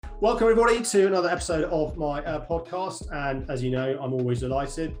Welcome everybody to another episode of my podcast, and as you know, I'm always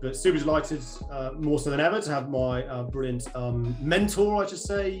delighted, but super delighted more so than ever to have my brilliant mentor, I should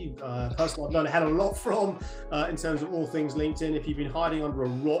say, person I've learned a hell of a lot from in terms of all things LinkedIn. If you've been hiding under a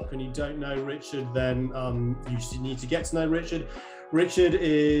rock and you don't know Richard, then you need to get to know Richard. Richard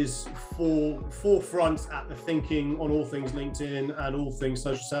is forefront at the thinking on all things LinkedIn and all things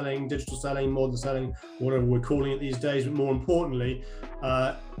social selling, digital selling, modern selling, whatever we're calling it these days. But more importantly,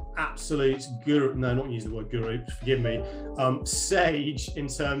 absolute guru, no, not use the word guru, forgive me, sage in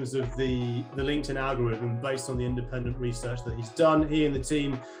terms of the LinkedIn algorithm based on the independent research that he's done. He and the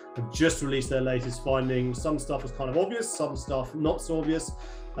team have just released their latest findings. Some stuff is kind of obvious, some stuff not so obvious.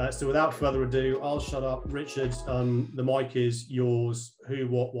 So without further ado, I'll shut up. Richard, the mic is yours. Who,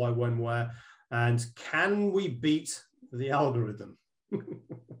 what, why, when, where, and can we beat the algorithm?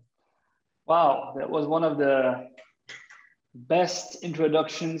 Wow, that was one of the best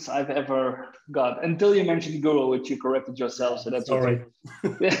introductions I've ever got. Until you mentioned Guru, which you corrected yourself, so that's Sorry.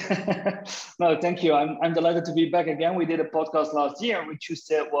 Okay. No, thank you. I'm delighted to be back again. We did a podcast last year, which you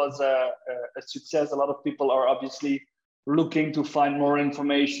said was a success. A lot of people are obviously looking to find more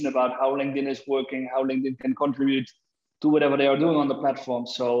information about how LinkedIn is working, how LinkedIn can contribute to whatever they are doing on the platform.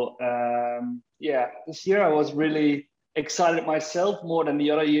 So this year I was really excited myself more than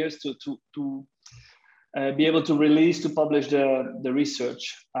the other years to be able to publish the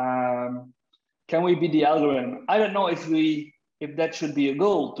research. Can we beat the algorithm? I don't know if that should be a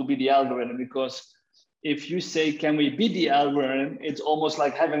goal, to beat the algorithm, because if you say, can we beat the algorithm? It's almost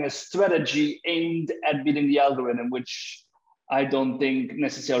like having a strategy aimed at beating the algorithm, which I don't think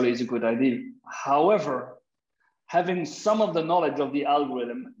necessarily is a good idea. However, having some of the knowledge of the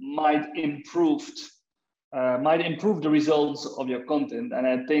algorithm might improve the results of your content. And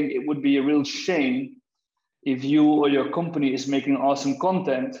I think it would be a real shame if you or your company is making awesome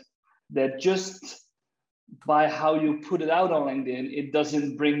content that just by how you put it out on LinkedIn, it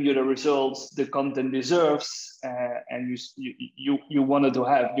doesn't bring you the results the content deserves, and you wanted to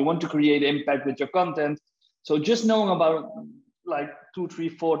have. You want to create impact with your content. So just knowing about like 2, 3,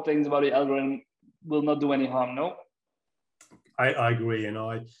 4 things about the algorithm will not do any harm, no? I agree,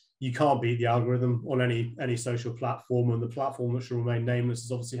 and you can't beat the algorithm on any social platform, and the platform that should remain nameless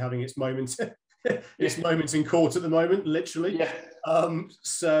is obviously having its moments. It's moments in court at the moment, literally. Yeah.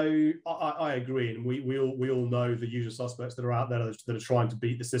 So I agree, and we all know the usual suspects that are out there that are trying to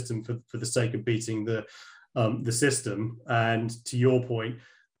beat the system for the sake of beating the system. And to your point,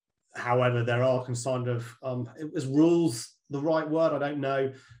 however, there are kind of is rules the right word? I don't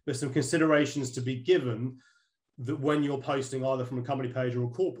know. There's some considerations to be given that when you're posting either from a company page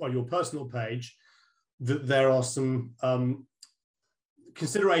or your personal page, that there are some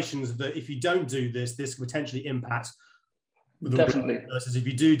considerations that if you don't do this could potentially impact the Definitely. Versus if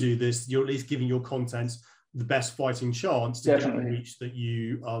you do this, you're at least giving your content the best fighting chance to get the reach that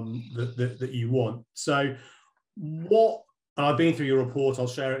you that you want. So what, and I've been through your report, I'll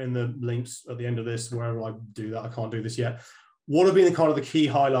share it in the links at the end of this, wherever I do that. I can't do this yet. What have been the kind of the key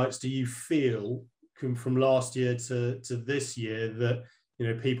highlights do you feel from last year to this year that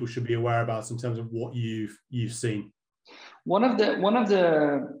people should be aware about in terms of what you've seen? One of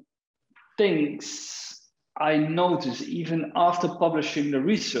the things I noticed even after publishing the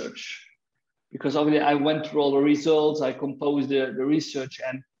research, because obviously I went through all the results, I composed the research,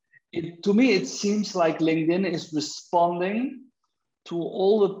 and to me it seems like LinkedIn is responding to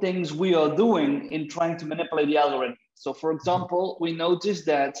all the things we are doing in trying to manipulate the algorithm. So for example, we noticed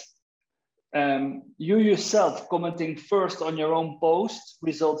that you yourself commenting first on your own post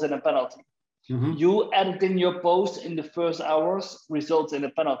results in a penalty. Mm-hmm. You editing your post in the first hours results in a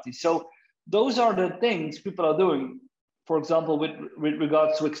penalty. So those are the things people are doing. For example, with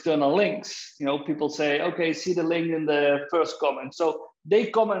regards to external links, people say, okay, see the link in the first comment. So they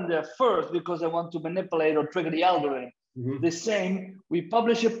comment there first because they want to manipulate or trigger the algorithm. Mm-hmm. The same, we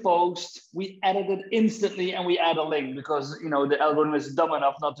publish a post, we edit it instantly, and we add a link because the algorithm is dumb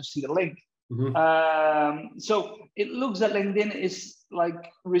enough not to see the link. Mm-hmm. So it looks that LinkedIn is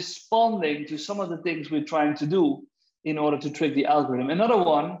like responding to some of the things we're trying to do in order to trick the algorithm. Another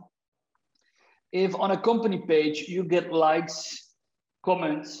one, if on a company page you get likes,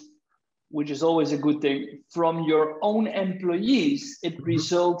 comments, which is always a good thing, from your own employees, it mm-hmm.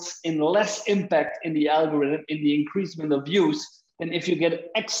 results in less impact in the algorithm, in the increasement of views, than if you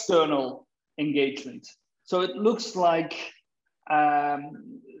get external engagement. So it looks like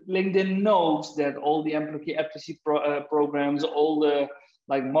LinkedIn knows that all the employee advocacy programs, all the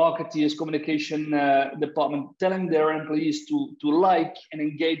marketeers, communication department telling their employees to like and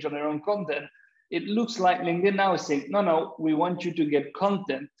engage on their own content it looks like LinkedIn now is saying, no, we want you to get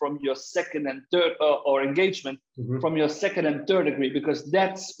content from your second and third or engagement from your second and third degree, because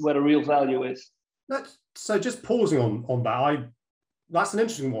that's where the real value is. So just pausing on that, that's an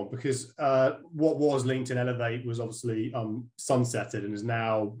interesting one, because what was LinkedIn Elevate was obviously sunsetted and is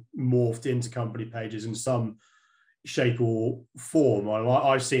now morphed into company pages in some shape or form.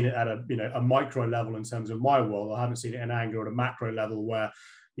 I've seen it at a micro level in terms of my world. I haven't seen it in anger at a macro level where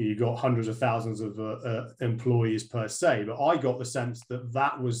you've got hundreds of thousands of employees per se. But I got the sense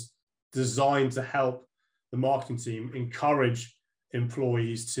that was designed to help the marketing team encourage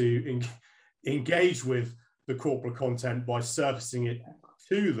employees to engage with the corporate content by surfacing it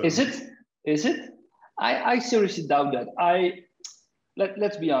to them. Is it? I seriously doubt that.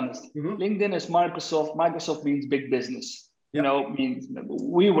 Let's be honest. LinkedIn is Microsoft. Microsoft means big business. Yep. Means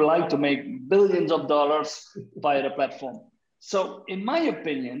we would like to make billions of dollars via the platform. So in my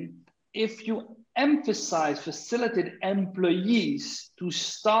opinion, if you facilitate employees to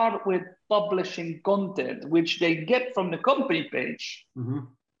start with publishing content, which they get from the company page,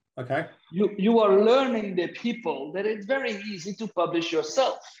 okay, you are learning the people that it's very easy to publish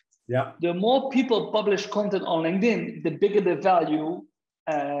yourself. Yeah. The more people publish content on LinkedIn, the bigger the value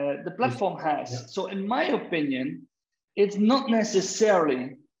the platform has. Yeah. So in my opinion, it's not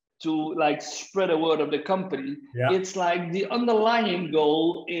necessarily to spread a word of the company. Yeah. It's the underlying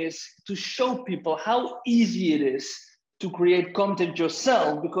goal is to show people how easy it is to create content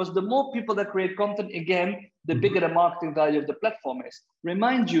yourself, because the more people that create content, again, the bigger the marketing value of the platform is.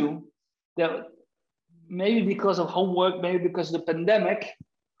 Remind you that maybe because of homework, maybe because of the pandemic,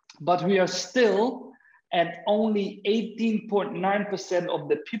 but we are still at only 18.9% of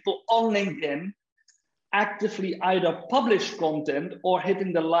the people on LinkedIn actively either publish content or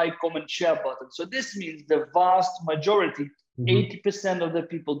hitting the like, comment, share button. So this means the vast majority, 80% of the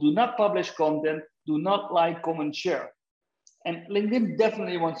people do not publish content, do not like, comment, share. And LinkedIn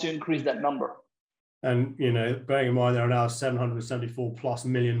definitely wants to increase that number. And bearing in mind there are now 774 plus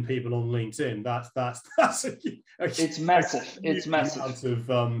million people on LinkedIn. That's it's massive. It's massive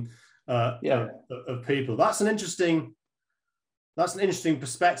amount of people. That's an interesting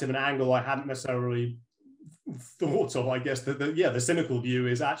perspective and angle I hadn't necessarily thought of. I guess the cynical view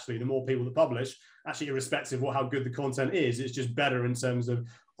is actually the more people that publish, actually irrespective of how good the content is, it's just better in terms of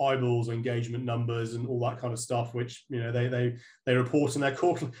eyeballs, engagement numbers, and all that kind of stuff, which they report in their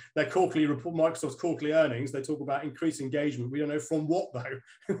quarterly report, Microsoft's quarterly earnings. They talk about increased engagement. We don't know from what though.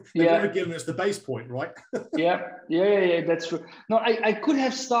 They've never given us the base point, right? yeah, that's true. No, I could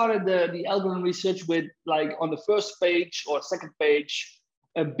have started the algorithm research with on the first page or second page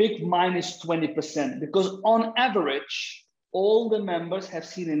a big minus 20%, because on average all the members have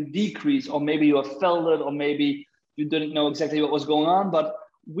seen a decrease, or maybe you have felt it, or maybe you didn't know exactly what was going on, but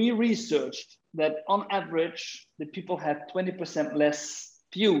we researched that on average, the people had 20% less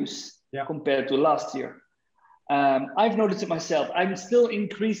views compared to last year. I've noticed it myself. I'm still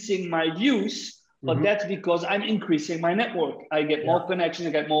increasing my views, but that's because I'm increasing my network. I get more connections,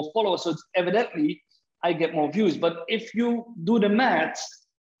 I get more followers. So it's evidently I get more views. But if you do the math,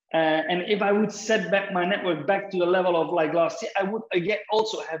 and if I would set back my network back to the level of last year, I would again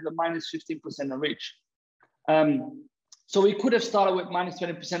also have the minus 15% of reach. So we could have started with minus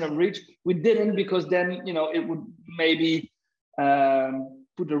 20% of reach. We didn't, because then it would maybe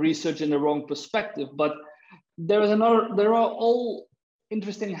put the research in the wrong perspective. But there are all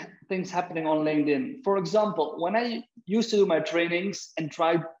interesting things happening on LinkedIn. For example, when I used to do my trainings and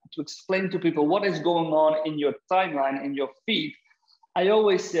try to explain to people what is going on in your timeline, in your feed, I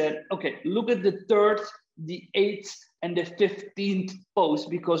always said, okay, look at the 3rd, the 8th, and the 15th post,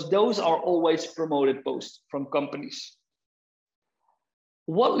 because those are always promoted posts from companies.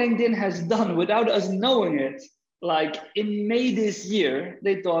 What LinkedIn has done without us knowing it, in May this year,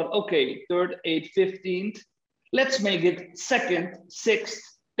 they thought, okay, 3rd, 8th, 15th, let's make it 2nd, 6th,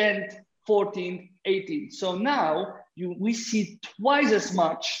 10th, 14th, 18th. So now we see twice as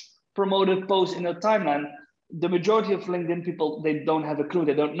much promoted posts in the timeline. The majority of LinkedIn people, they don't have a clue.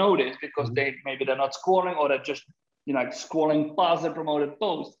 They don't know this because they're not scrolling, or they're just scrolling past the promoted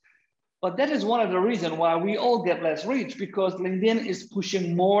post. But that is one of the reasons why we all get less reach, because LinkedIn is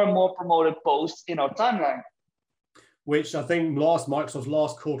pushing more and more promoted posts in our timeline. Which I think Microsoft's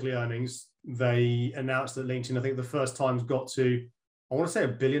last quarterly earnings, they announced that LinkedIn, I think the first time's got to, I want to say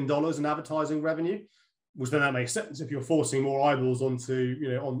 $1 billion in advertising revenue, which then that makes sense. If you're forcing more eyeballs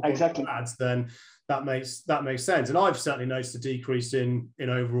onto, on ads, then that makes sense. And I've certainly noticed a decrease in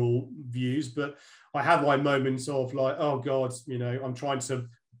overall views, but I have my moments of oh God, I'm trying to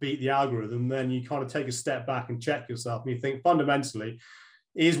beat the algorithm. Then you kind of take a step back and check yourself, and you think fundamentally,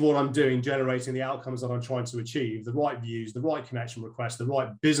 is what I'm doing generating the outcomes that I'm trying to achieve, the right views, the right connection request, the right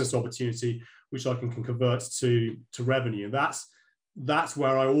business opportunity, which I can convert to revenue. That's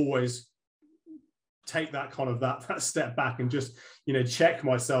where I always take that kind of that step back and just, check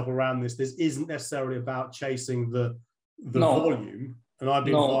myself around this. This isn't necessarily about chasing the volume. And I've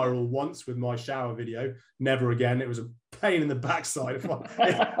been viral once with my shower video. Never again. It was a pain in the backside if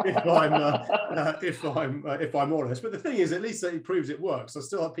I'm honest. But the thing is, at least it proves it works. I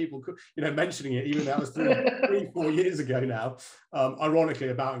still have people, mentioning it, even though that was 3-4 years ago now. Ironically,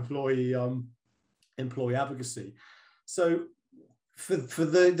 about employee advocacy. So for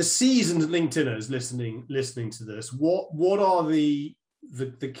the seasoned LinkedIners listening to this, what are the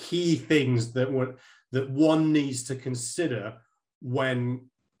key things that one needs to consider when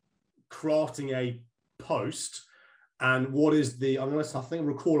crafting a post? And what is I think I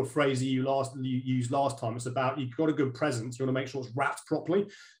recall a phrase you used last time. It's about, you've got a good presence. You want to make sure it's wrapped properly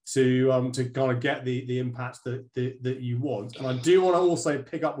to kind of get the impact that you want. And I do want to also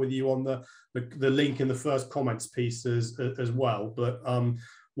pick up with you on the link in the first comments piece as well. But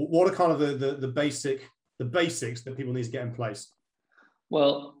what are kind of the basics that people need to get in place?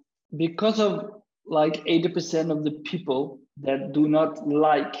 Well, because of like 80% of the people that do not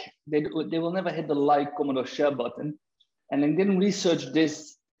like, they will never hit the like, comment, or share button. And LinkedIn researched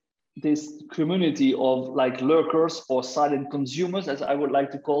this community of like lurkers or silent consumers, as I would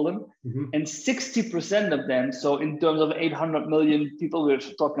like to call them. Mm-hmm. And 60% of them, so in terms of 800 million people, we're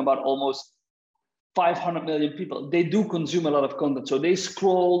talking about almost 500 million people, they do consume a lot of content. So they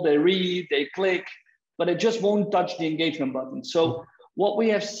scroll, they read, they click, but they just won't touch the engagement button. So what we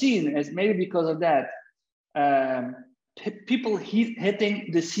have seen is, maybe because of that, people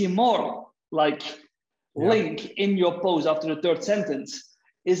hitting the see more link in your post after the third sentence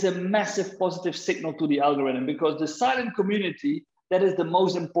is a massive positive signal to the algorithm, because the silent community, that is the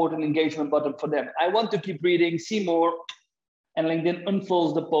most important engagement button for them. I want to keep reading, see more, and LinkedIn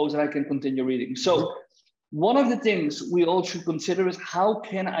unfolds the post and I can continue reading. So one of the things we all should consider is, how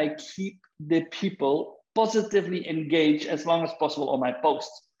can I keep the people positively engaged as long as possible on my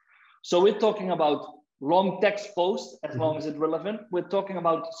posts? So we're talking about long text posts, as long as it's relevant. We're talking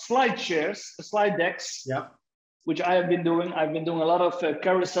about slide decks, which I have been doing. I've been doing a lot of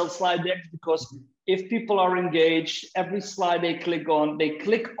carousel slide decks, because if people are engaged, every slide they click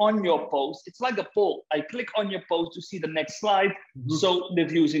on your post. It's like a poll. I click on your post to see the next slide, so the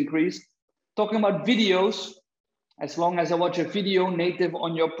views increase. Talking about videos, as long as I watch a video native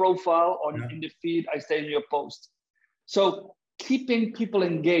on your profile or in the feed, I stay in your post. So keeping people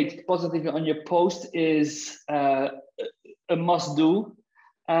engaged positively on your post is a must do.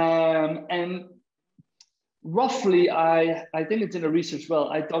 And roughly, I think it's in the research,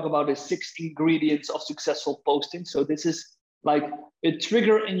 I talk about the 6 ingredients of successful posting. So this is like a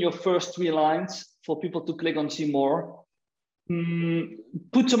trigger in your first 3 lines for people to click on see more.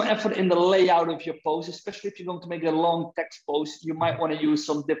 Put some effort in the layout of your post, especially if you're going to make a long text post. You might want to use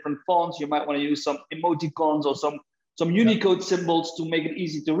some different fonts. You might want to use some emoticons or some Unicode symbols to make it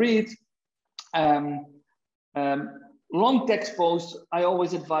easy to read. Long text posts, I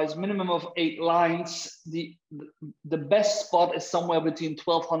always advise minimum of 8 lines. The best spot is somewhere between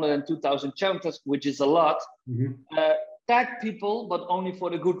 1,200 and 2,000 characters, which is a lot. Tag people, but only for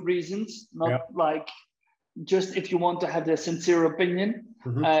the good reasons, not like just if you want to have their sincere opinion.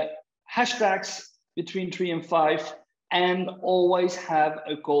 Hashtags between 3 and 5, and always have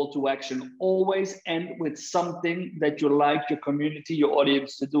a call to action. Always end with something that you like your community, your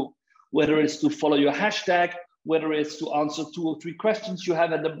audience to do, whether it's to follow your hashtag, whether it's to answer 2 or 3 questions you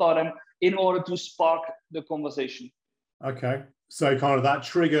have at the bottom in order to spark the conversation. Okay, so kind of that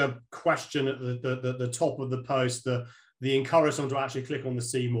trigger question at the top of the post, the encourage someone to actually click on the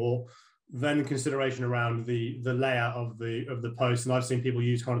see more, then consideration around the layout of the post. And I've seen people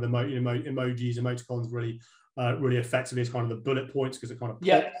use kind of the emojis, emoticons really effectively as kind of the bullet points, because it kind of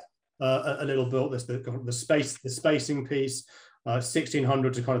pops a little bit. There's the spacing piece.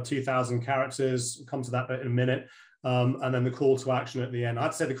 1,600 to kind of 2,000 characters. We'll come to that bit in a minute. And then the call to action at the end.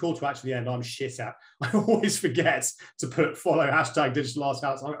 I'd say the call to action at the end, I'm shit at. I always forget to put follow hashtag digital art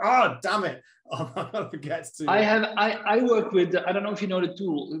house. I'm like, oh, damn it. I forget to. I work with, I don't know if you know the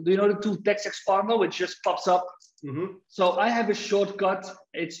tool. Do you know the tool Text Expander, which just pops up? So I have a shortcut.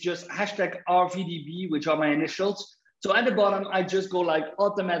 It's just hashtag RVDB, which are my initials. So at the bottom, I just go like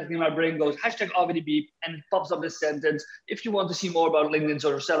automatically, my brain goes hashtag RVDB, and it pops up this sentence. If you want to see more about LinkedIn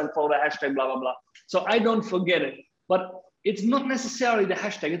social selling, follow the hashtag blah, blah, blah. So I don't forget it. But it's not necessarily the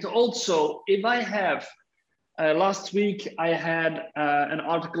hashtag. It's also, if I have, last week I had an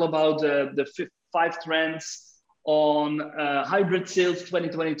article about the 5 trends on hybrid sales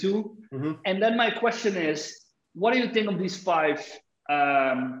 2022. Mm-hmm. And then my question is, what do you think of these 5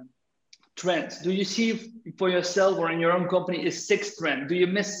 trends? Do you see for yourself or in your own company a 6th trend? Do you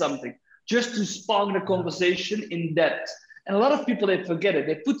miss something? Just to spark the conversation in depth. And a lot of people, they forget it.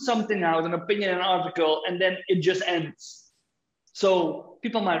 They put something out, an opinion, an article, and then it just ends. So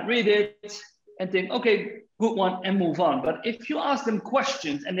people might read it and think, okay, good one, and move on. But if you ask them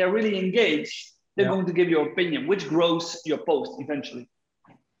questions and they're really engaged, they're going to give you your opinion, which grows your post eventually.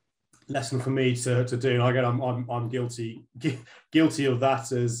 Lesson for me to do, and again, I'm guilty of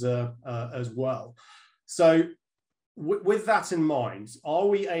that as well. So with that in mind, are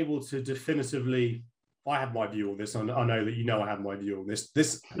we able to definitively? I have my view on this. I know that I have my view on this.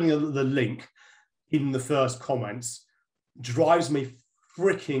 The link in the first comments drives me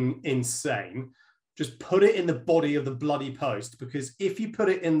freaking insane. Just put it in the body of the bloody post, because if you put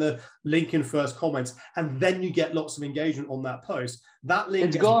it in the link in first comments and then you get lots of engagement on that post, that link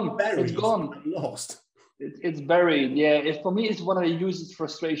is gone. It's gone. Lost. It's buried. Yeah. For me, it's one of the users'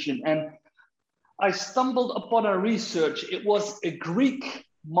 frustration. And I stumbled upon a research. It was a Greek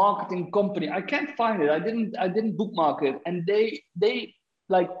marketing company. I can't find it. I didn't bookmark it. And they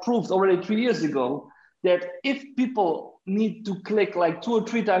like proved already 3 years ago that if people need to click like 2 or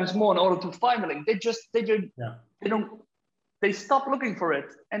 3 times more in order to find a link, they stop looking for it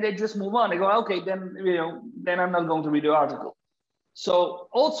and they just move on. They go, okay, then I'm not going to read the article. So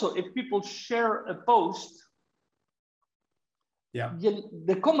also, if people share a post,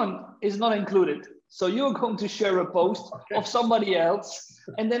 the comment is not included. So you're going to share a post of somebody else,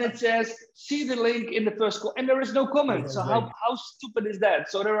 and then it says, see the link in the first call, and there is no comment. So how stupid is that?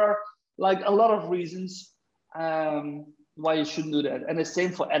 So there are like a lot of reasons why you shouldn't do that. And the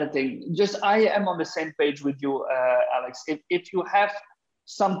same for editing. I am on the same page with you, Alex. If you have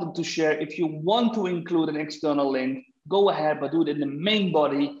something to share, if you want to include an external link, go ahead, but do it in the main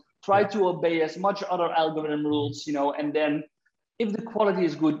body. Try to obey as much other algorithm rules, and then if the quality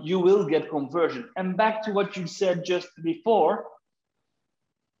is good, you will get conversion. And back to what you said just before,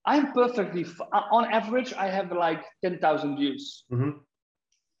 I'm perfectly, on average, I have like 10,000 views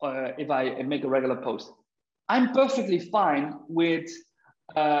if I make a regular post. I'm perfectly fine with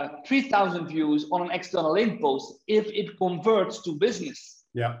 3,000 views on an external link post if it converts to business.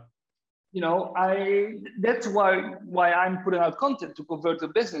 Yeah. That's why I'm putting out content to convert to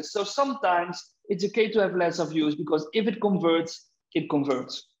business. So sometimes it's okay to have less of views, because if it converts, it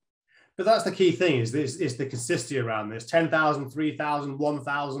converts. But that's the key thing, is the consistency around this. 10,000, 3,000,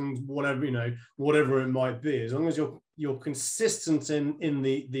 1,000, whatever it might be. As long as you're consistent in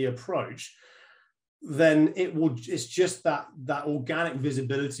the approach, then it's just that organic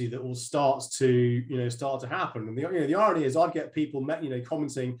visibility that will start to happen. And the irony is, I get people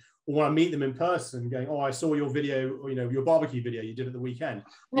commenting, or when I meet them in person, going, "Oh, I saw your video, or, your barbecue video you did at the weekend.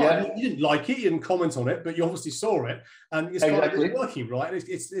 Yeah, you didn't like it, you didn't comment on it, but you obviously saw it, and it's exactly working, right?" And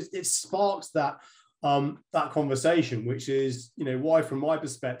it sparks that conversation, which is why, from my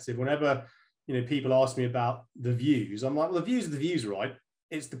perspective, whenever people ask me about the views, I'm like, well, the views are the views, right?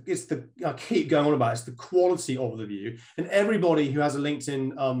 It's the I keep going on about it. It's the quality of the view, and everybody who has a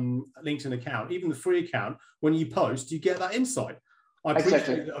LinkedIn account, even the free account, when you post, you get that insight. I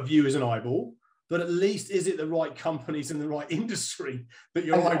appreciate that a view is an eyeball, but at least is it the right companies in the right industry that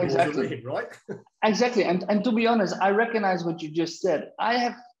your eyeballs are in, right? Exactly. And to be honest, I recognize what you just said. I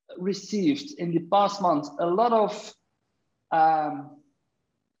have received in the past months a lot of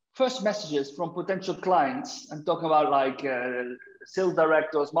first messages from potential clients. I'm talking about like sales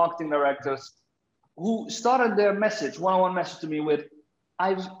directors, marketing directors, who started their one-on-one message to me with,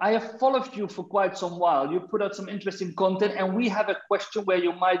 I have followed you for quite some while. You put out some interesting content, and we have a question where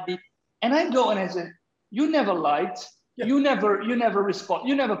you might be. And I go and I say, you never liked, you never respond,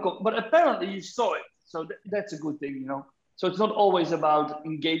 but apparently you saw it. So that's a good thing, So it's not always about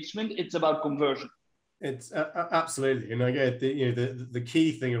engagement; it's about conversion. It's absolutely, and I get the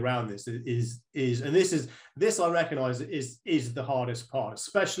key thing around this is and this I recognize is the hardest part,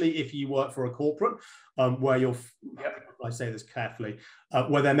 especially if you work for a corporate where I say this carefully,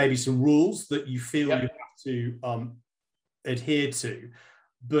 where there may be some rules that you feel you have to adhere to,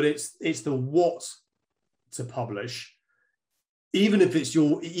 but it's the what to publish, even if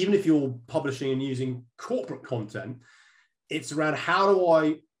you're publishing and using corporate content, it's around how do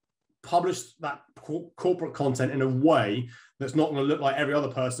I publish that corporate content in a way that's not going to look like every other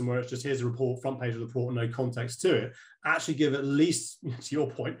person, where it's just here's a report, front page of the report, no context to it. Actually give at least, to your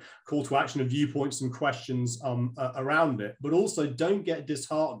point, call to action of viewpoints and questions around it. But also don't get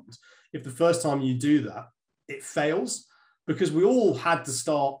disheartened if the first time you do that, it fails, because we all had to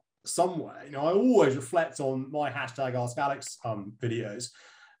start somewhere. You know, I always reflect on my hashtag Ask Alex videos.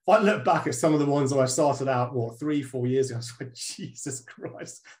 If I look back at some of the ones that I started out, 3-4 years ago, I was like, Jesus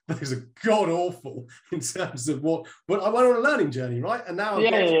Christ, those are god awful in terms of what. But I went on a learning journey, right? And now,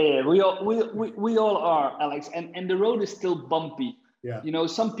 yeah. We all are, Alex, and the road is still bumpy. Yeah. You know,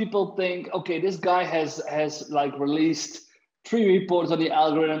 some people think, okay, this guy has like released 3 reports on the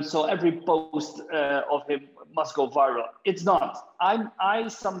algorithm, so every post of him must go viral. It's not. I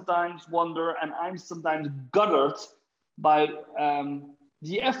sometimes wonder, and I'm sometimes gutted by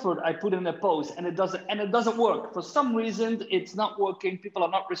the effort I put in a post, and it doesn't work. For some reason, it's not working. People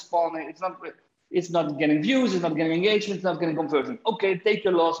are not responding. It's not getting views. It's not getting engagement. It's not getting conversion. Okay, take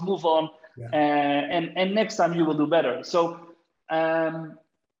your loss, move on, and next time you will do better. So,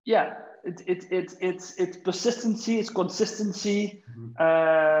 it's persistency, it's consistency,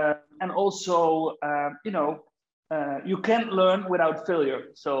 and also you can't learn without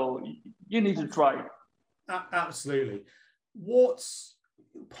failure. So you need to try. Absolutely. What's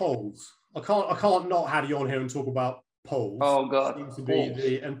polls? I can't not have you on here and talk about polls. Oh God, seems to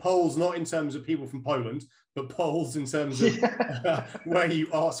be and polls not in terms of people from Poland, but polls in terms of where you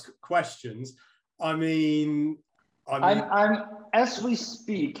ask questions. I'm as we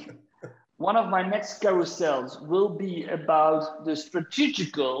speak, one of my next carousels will be about the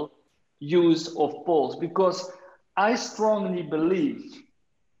strategical use of polls, because I strongly believe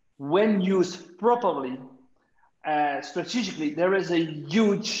when used properly, strategically, there is a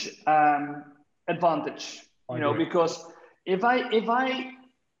huge advantage. Because if I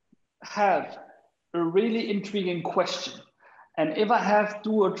have a really intriguing question, and if I have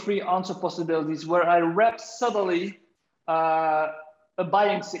 2 or 3 answer possibilities where I wrap subtly a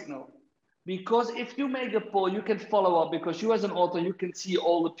buying signal, because if you make a poll, you can follow up, because you as an author, you can see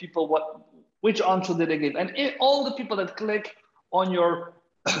all the people which answer did they give, and all the people that click on your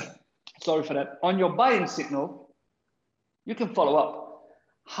sorry for that, on your buying signal, you can follow up.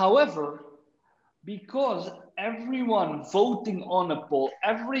 However, because everyone voting on a poll,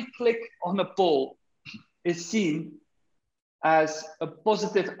 every click on a poll is seen as a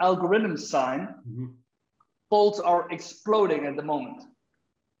positive algorithm sign, polls are exploding at the moment.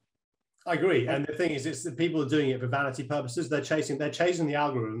 I agree, and the thing is, it's the people are doing it for vanity purposes. They're chasing the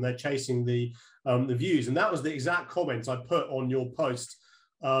algorithm. They're chasing the views, and that was the exact comment I put on your post.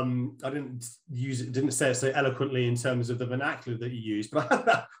 I didn't say it so eloquently in terms of the vernacular that you used, but I had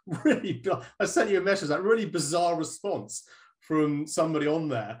that I sent you a message, that really bizarre response from somebody on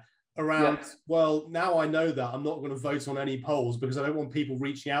there around, well, now I know that I'm not going to vote on any polls because I don't want people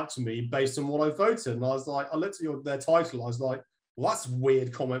reaching out to me based on what I voted. And I was like, I looked at their title, I was like, well, that's a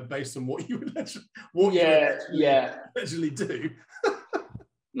weird comment based on what you actually do.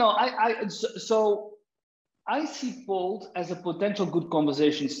 No, so I see polls as a potential good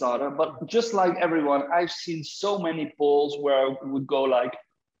conversation starter, but just like everyone, I've seen so many polls where I would go like,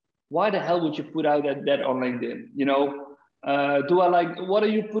 why the hell would you put out that on LinkedIn? You know, what are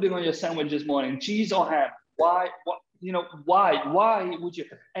you putting on your sandwich this morning? Cheese or ham? Why? Why would you?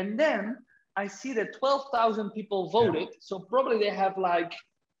 And then I see that 12,000 people voted. So probably they have like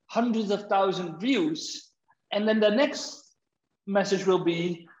hundreds of thousands views. And then the next message will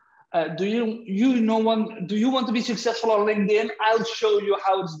be, do you want to be successful on LinkedIn? I'll show you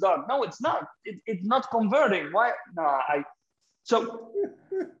how it's done. No, it's not. It's not converting. Why? No, So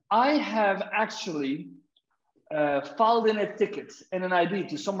I have actually filed in a ticket and an ID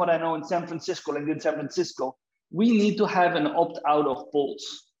to someone I know in San Francisco, LinkedIn San Francisco. We need to have an opt-out of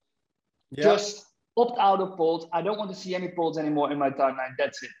polls. Yeah. Just opt out of polls. I don't want to see any polls anymore in my timeline.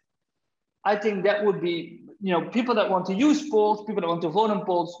 That's it. I think that would be, people that want to use polls, people that want to vote on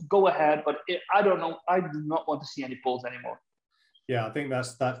polls, go ahead. But I don't know. I do not want to see any polls anymore. Yeah, I think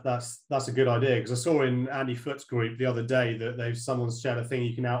that's a good idea, because I saw in Andy Foote's group the other day that someone's shared a thing.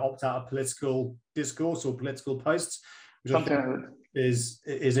 You can now opt out of political discourse or political posts, which I think is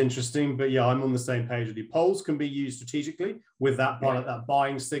interesting. But yeah, I'm on the same page with you. Polls can be used strategically with that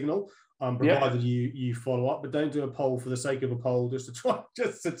buying signal, provided you follow up. But don't do a poll for the sake of a poll, just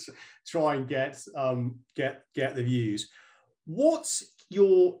to try and get the views. What's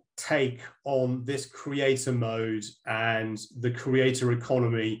your take on this creator mode and the creator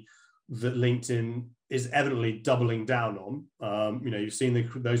economy that LinkedIn is evidently doubling down on? You've seen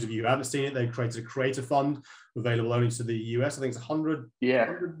those of you who haven't seen it, they've created a creator fund available only to the US. I think it's $100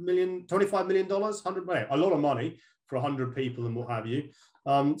 million, $25 million, $100 million, a lot of money for 100 people and what have you.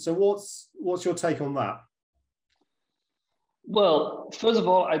 So what's your take on that? Well, first of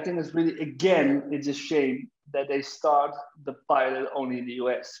all, I think it's a shame that they start the pilot only in the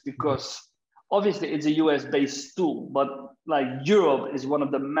US, because obviously it's a US based tool, but like Europe is one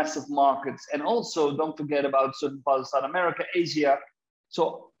of the massive markets. And also don't forget about certain parts of South America, Asia.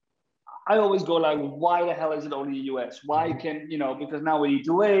 So I always go like, why the hell is it only the US? Why can, because now we need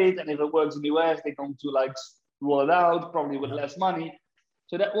to wait. And if it works in the US, they're going to like roll it out, probably with less money.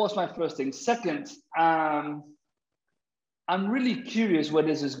 So that was my first thing. Second, I'm really curious where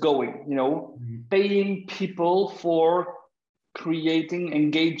this is going, paying people for creating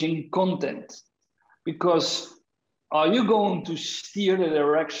engaging content. Because are you going to steer the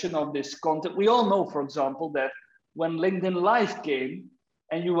direction of this content? We all know, for example, that when LinkedIn Live came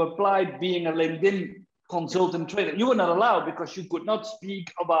and you applied being a LinkedIn consultant trainer, you were not allowed because you could not speak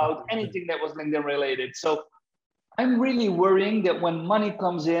about anything that was LinkedIn related. So I'm really worrying that when money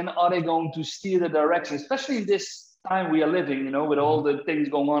comes in, are they going to steer the direction, especially in this time we are living, with all the things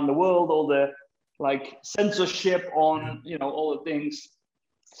going on in the world, all the like censorship on, all the things.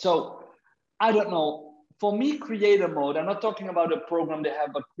 So I don't know. For me, creator mode, I'm not talking about a program they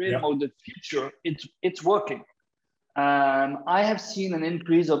have, but creator mode, the future, it's working. I have seen an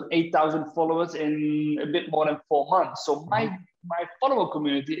increase of 8,000 followers in a bit more than 4 months. So my follower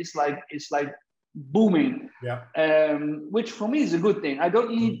community is like booming, which for me is a good thing. I don't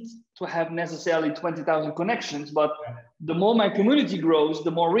need to have necessarily 20,000 connections, but the more my community grows,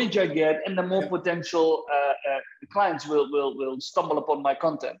 the more reach I get, and the more potential clients will stumble upon my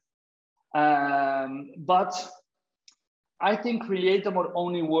content. But I think creator mode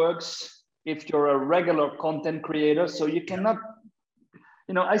only works if you're a regular content creator. So you cannot,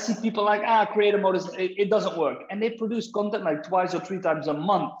 I see people like, creator mode it doesn't work. And they produce content like 2 or 3 times a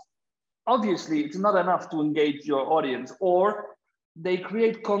month. Obviously, it's not enough to engage your audience. Or they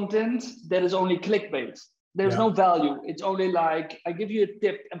create content that is only clickbait. There's no value. It's only like, I give you a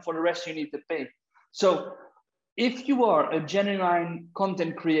tip and for the rest you need to pay. So if you are a genuine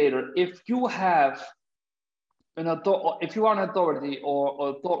content creator, if you have if you are an authority or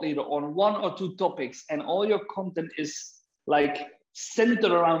a thought leader on 1 or 2 topics and all your content is like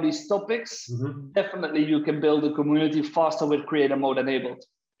centered around these topics, definitely you can build a community faster with creator mode enabled.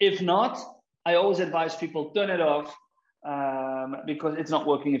 If not, I always advise people turn it off because it's not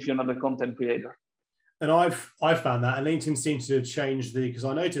working if you're not a content creator. And I've found that, and LinkedIn seems to have changed because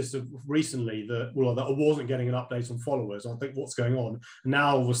I noticed recently that I wasn't getting an update on followers. I think what's going on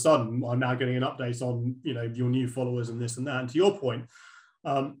now? All of a sudden, I'm now getting an update on your new followers and this and that. And to your point,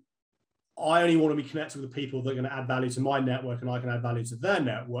 I only want to be connected with the people that are going to add value to my network, and I can add value to their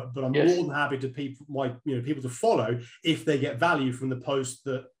network. But I'm more than happy to people to follow if they get value from the post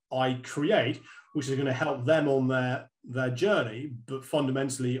that I create, which is going to help them on their journey, but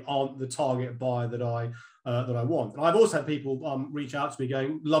fundamentally aren't the target buyer that I want. And I've also had people reach out to me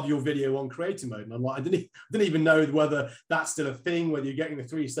going, "Love your video on creator mode," and I'm like, I didn't even know whether that's still a thing, whether you're getting the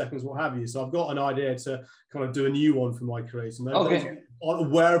 3 seconds, what have you. So I've got an idea to kind of do a new one for my creator mode. Okay. Those who aren't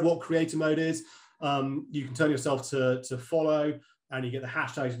aware of what creator mode is, you can turn yourself to follow, and you get the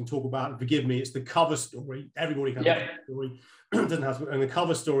hashtags you can talk about. And forgive me, it's the cover story. Everybody can have a cover story. Doesn't have to, and the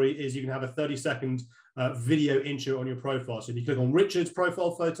cover story is you can have a 30-second video intro on your profile. So if you click on Richard's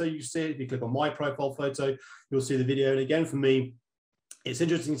profile photo, you see it. If you click on my profile photo, you'll see the video. And again, for me, it's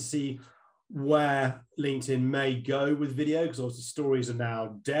interesting to see where LinkedIn may go with video, because obviously stories are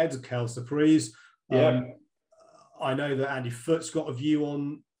now dead. Kel Surprise. I know that Andy Foot's got a view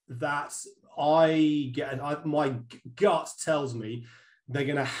on that. My gut tells me they're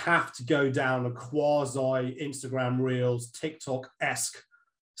going to have to go down a quasi Instagram Reels, TikTok-esque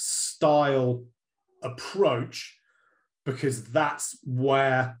style approach, because that's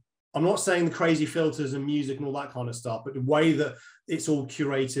where, I'm not saying the crazy filters and music and all that kind of stuff, but the way that it's all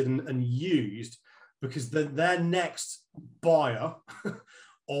curated and used, because their next buyer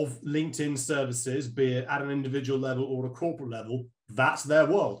of LinkedIn services, be it at an individual level or a corporate level, that's their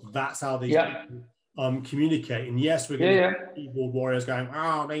world. That's how these people communicate. And yes, we're going to get keyboard warriors going,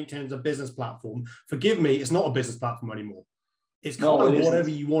 LinkedIn's a business platform. Forgive me, it's not a business platform anymore. It's kind of whatever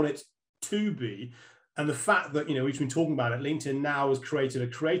you want it to be. And the fact that, we've been talking about it, LinkedIn now has created a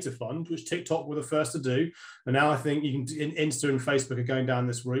creator fund, which TikTok were the first to do. And now I think you can, Insta and Facebook are going down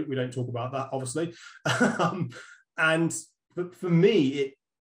this route. We don't talk about that, obviously. But for me,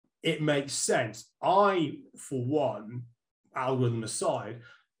 it makes sense. I, for one, algorithm aside,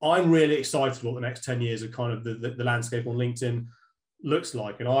 I'm really excited what the next 10 years of kind of the landscape on LinkedIn looks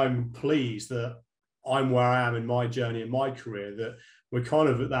like. And I'm pleased that I'm where I am in my journey, in my career, that we're kind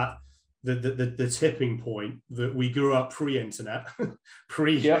of at that, the tipping point that we grew up pre-internet,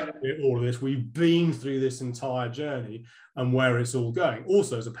 all of this. We've been through this entire journey and where it's all going.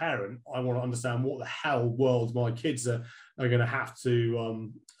 Also, as a parent, I want to understand what the hell world my kids are are going to have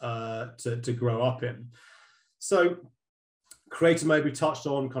to grow up in. So creator mode, we touched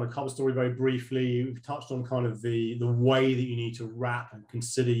on kind of cover story very briefly. We've touched on kind of the way that you need to wrap and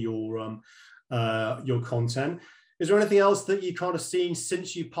consider your content. Is there anything else that you kind of seen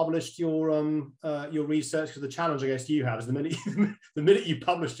since you published your research? Because the challenge, I guess, you have is the minute you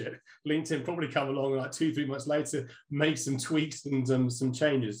published it, LinkedIn probably come along like 2-3 months later, make some tweaks and some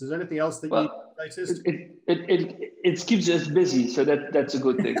changes. Is there anything else that you noticed? It keeps us busy, so that's a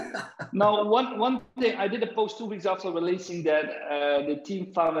good thing. Now, one thing, I did a post 2 weeks after releasing that. The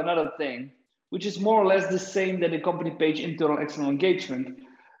team found another thing, which is more or less the same that the company page internal external engagement.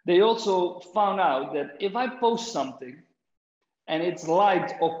 They also found out that if I post something and it's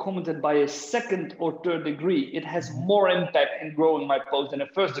liked or commented by a second or third degree, it has more impact in growing my post than a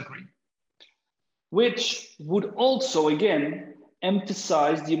first degree, which would also, again,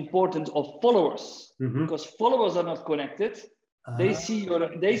 emphasize the importance of followers, because followers are not connected. They see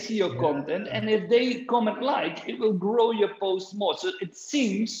your content, and if they comment like, it will grow your post more. So it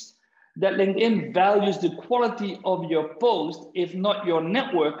seems that LinkedIn values the quality of your post, if not your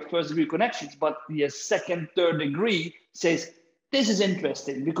network first degree connections, but the second, third degree says, this is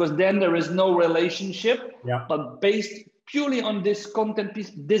interesting, because then there is no relationship, but based purely on this content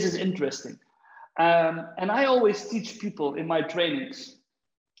piece, this is interesting. And I always teach people in my trainings,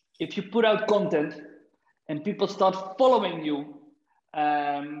 if you put out content and people start following you,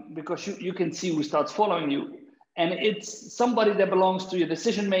 because you can see who starts following you, and it's somebody that belongs to your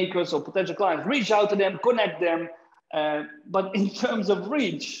decision makers or potential clients, reach out to them, connect them. But in terms of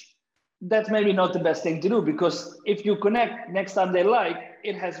reach, that's maybe not the best thing to do, because if you connect next time they like,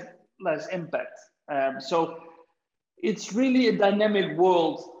 it has less impact. So it's really a dynamic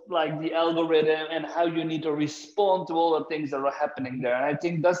world, like the algorithm and how you need to respond to all the things that are happening there. And I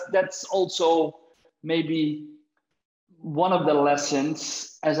think that's also maybe one of the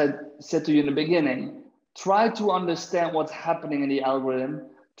lessons, as I said to you in the beginning. Try to understand what's happening in the algorithm.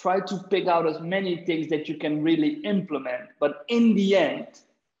 Try to pick out as many things that you can really implement. But in the end,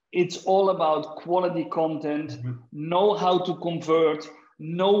 it's all about quality content, know how to convert,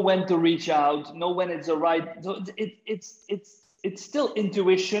 know when to reach out, know when it's the right. So it's still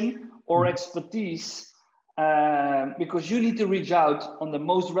intuition or expertise, because you need to reach out on the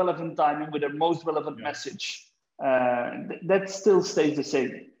most relevant time and with the most relevant message. That still stays the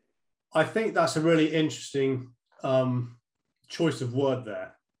same. I think that's a really interesting choice of word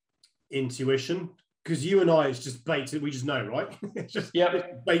there, intuition, because you and I, it's just baked, we just know, right? It's just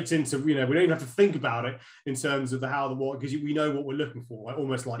baked into, we don't even have to think about it in terms of the how, the what, because we know what we're looking for, like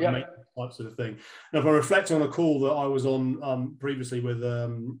almost like make type sort of thing. And if I reflect on a call that I was on previously with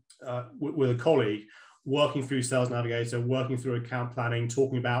a colleague, working through Sales Navigator, working through account planning,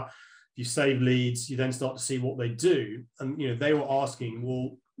 talking about you save leads, you then start to see what they do. And, they were asking,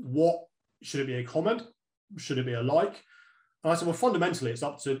 well, what should it be, a comment? Should it be a like? And I said, well, fundamentally, it's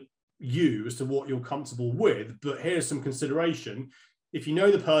up to you as to what you're comfortable with. But here's some consideration. If you know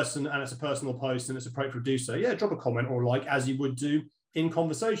the person and it's a personal post and it's appropriate to do so, drop a comment or a like, as you would do in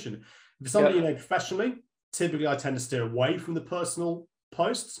conversation. If it's somebody you know professionally, typically I tend to steer away from the personal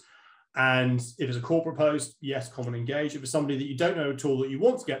posts. And if it's a corporate post, yes, comment, engage. If it's somebody that you don't know at all that you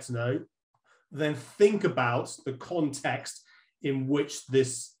want to get to know, then think about the context in which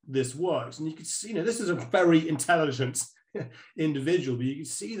this works. And you can see, this is a very intelligent individual, but you can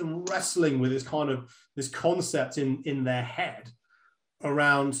see them wrestling with this concept in their head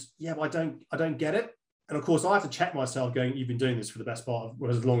around, but I don't get it. And of course I have to check myself going, you've been doing this for the best part of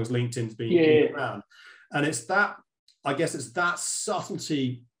as long as LinkedIn's been around. And it's that, I guess it's that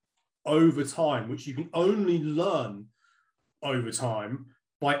subtlety over time, which you can only learn over time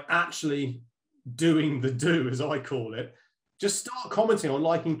by actually doing the do, as I call it. Just start commenting on,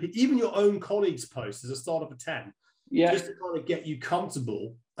 liking even your own colleagues' posts as a startup of 10. Just to kind of get you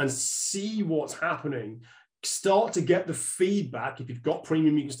comfortable and see what's happening. Start to get the feedback. If you've got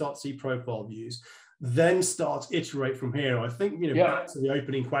premium, you can start to see profile views. Then start to iterate from here. I think, back to the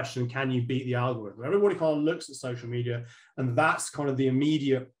opening question, can you beat the algorithm? Everybody kind of looks at social media, and that's kind of the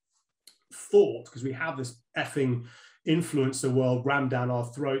immediate thought, because we have this effing influencer world rammed down our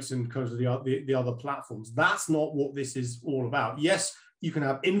throats and because of the other platforms. That's not what this is all about. Yes, you can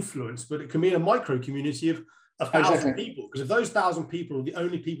have influence, but it can be a micro community of 1,000 people, because if those 1,000 people are the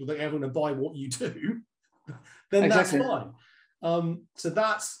only people that are ever going to buy what you do, then that's fine. So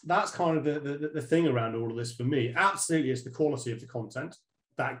that's kind of the thing around all of this for me. Absolutely, it's the quality of the content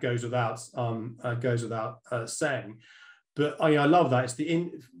that goes without saying. But I love that. It's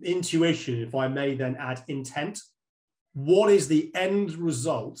the intuition, if I may then add intent. What is the end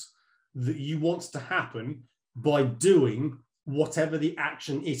result that you want to happen by doing whatever the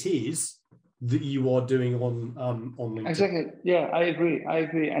action it is that you are doing on LinkedIn. Exactly. Yeah, I agree.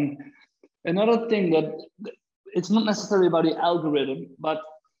 And another thing that it's not necessarily about the algorithm, but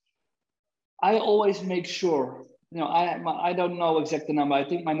I always make sure, I don't know exact number. I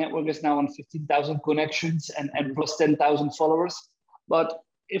think my network is now on 15,000 connections and plus 10,000 followers. But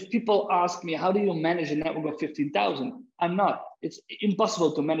if people ask me, how do you manage a network of 15,000? I'm not. It's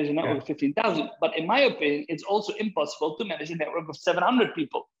impossible to manage a network of 15,000. But in my opinion, it's also impossible to manage a network of 700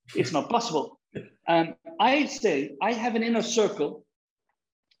 people. It's not possible. And I say I have an inner circle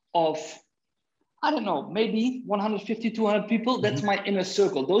of, I don't know, maybe 150, 200 people. That's my inner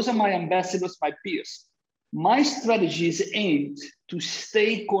circle. Those are my ambassadors, my peers. My strategy is aimed to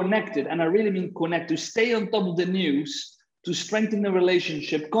stay connected. And I really mean connect, to stay on top of the news, to strengthen the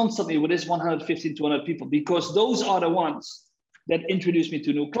relationship constantly with this 150, 200 people, because those are the ones that introduce me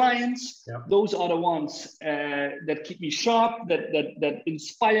to new clients. Yeah. Those are the ones that keep me sharp, that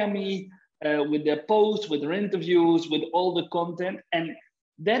inspire me with their posts, with their interviews, with all the content. And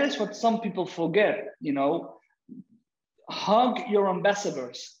that is what some people forget, hug your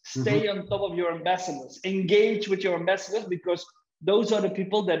ambassadors, stay on top of your ambassadors, engage with your ambassadors, because those are the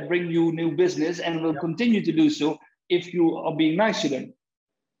people that bring you new business and will continue to do so if you are being nice to them.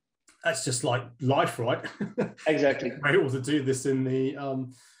 That's just like life, right? Exactly. We're able to do this in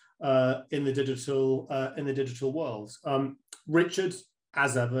the digital world. Richard,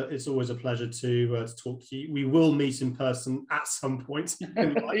 as ever, it's always a pleasure to talk to you. We will meet in person at some point.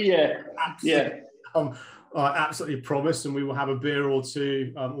 I absolutely promise, and we will have a beer or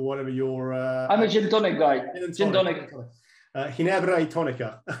two, or whatever your. I'm a gin tonic guy. Gin tonic. Ginebra e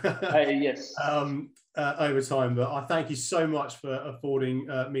tonica. Yes. Over time, but I thank you so much for affording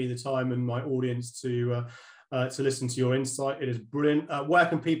me the time and my audience to listen to your insight. It is brilliant. Where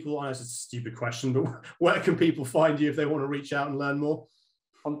can people? I know it's a stupid question, but where can people find you if they want to reach out and learn more?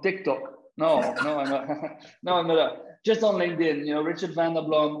 On TikTok? No, I'm not. No, I'm not. Just on LinkedIn. Richard van der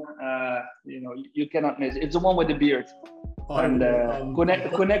Blom. You cannot miss. It's the one with the beard.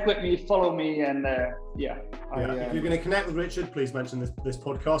 Connect with me, follow me, and if you're going to connect with Richard, please mention this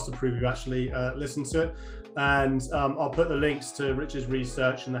podcast to prove you've actually listened to it. And I'll put the links to Richard's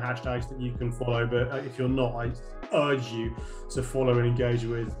research and the hashtags that you can follow. But if you're not, I urge you to follow and engage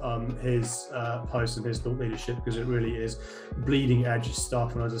with his posts and his thought leadership, because it really is bleeding edge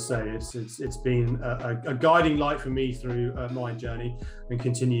stuff. And as I say, it's been a guiding light for me through my journey, and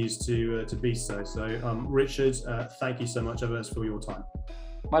continues to be so. So Richard, thank you so much for your time.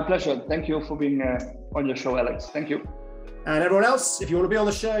 My pleasure. Thank you for being on your show, Alex. Thank you. And everyone else, if you want to be on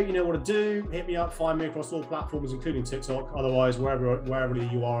the show, you know what to do. Hit me up, find me across all platforms, including TikTok. Otherwise, wherever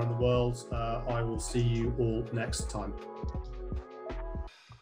you are in the world, I will see you all next time.